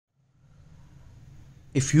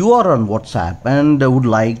If you are on WhatsApp and would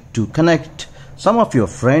like to connect some of your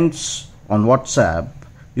friends on WhatsApp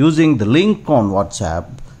using the link on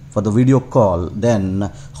WhatsApp for the video call,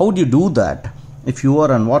 then how do you do that? If you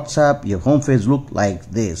are on WhatsApp, your home page look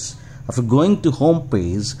like this. After going to home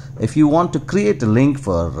page, if you want to create a link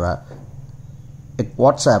for a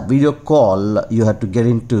WhatsApp video call, you have to get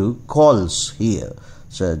into calls here.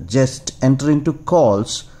 So just enter into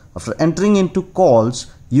calls. After entering into calls,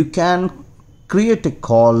 you can create a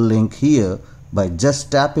call link here by just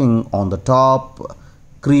tapping on the top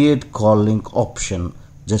create call link option.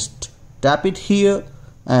 Just tap it here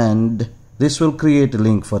and this will create a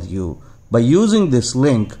link for you. By using this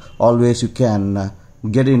link, always you can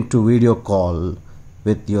get into video call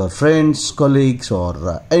with your friends, colleagues,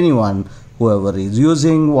 or anyone whoever is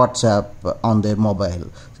using WhatsApp on their mobile.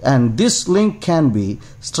 And this link can be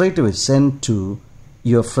straight away sent to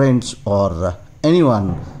your friends or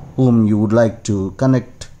anyone whom you would like to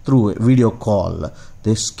connect through a video call.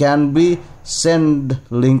 This can be send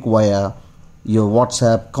link via your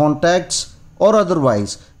WhatsApp contacts, or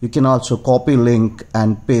otherwise you can also copy link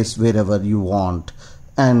and paste wherever you want.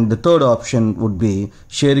 And the third option would be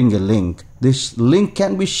sharing a link. This link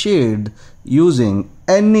can be shared using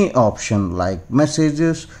any option like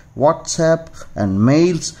messages, WhatsApp and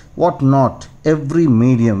mails, whatnot, every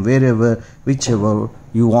medium, wherever, whichever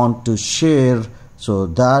you want to share. So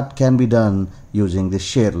that can be done using the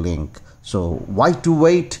share link. So why to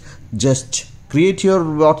wait? Just create your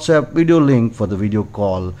WhatsApp video link for the video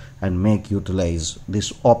call and make utilize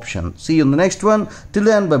this option. See you in the next one. Till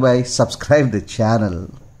then, bye bye. Subscribe the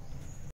channel.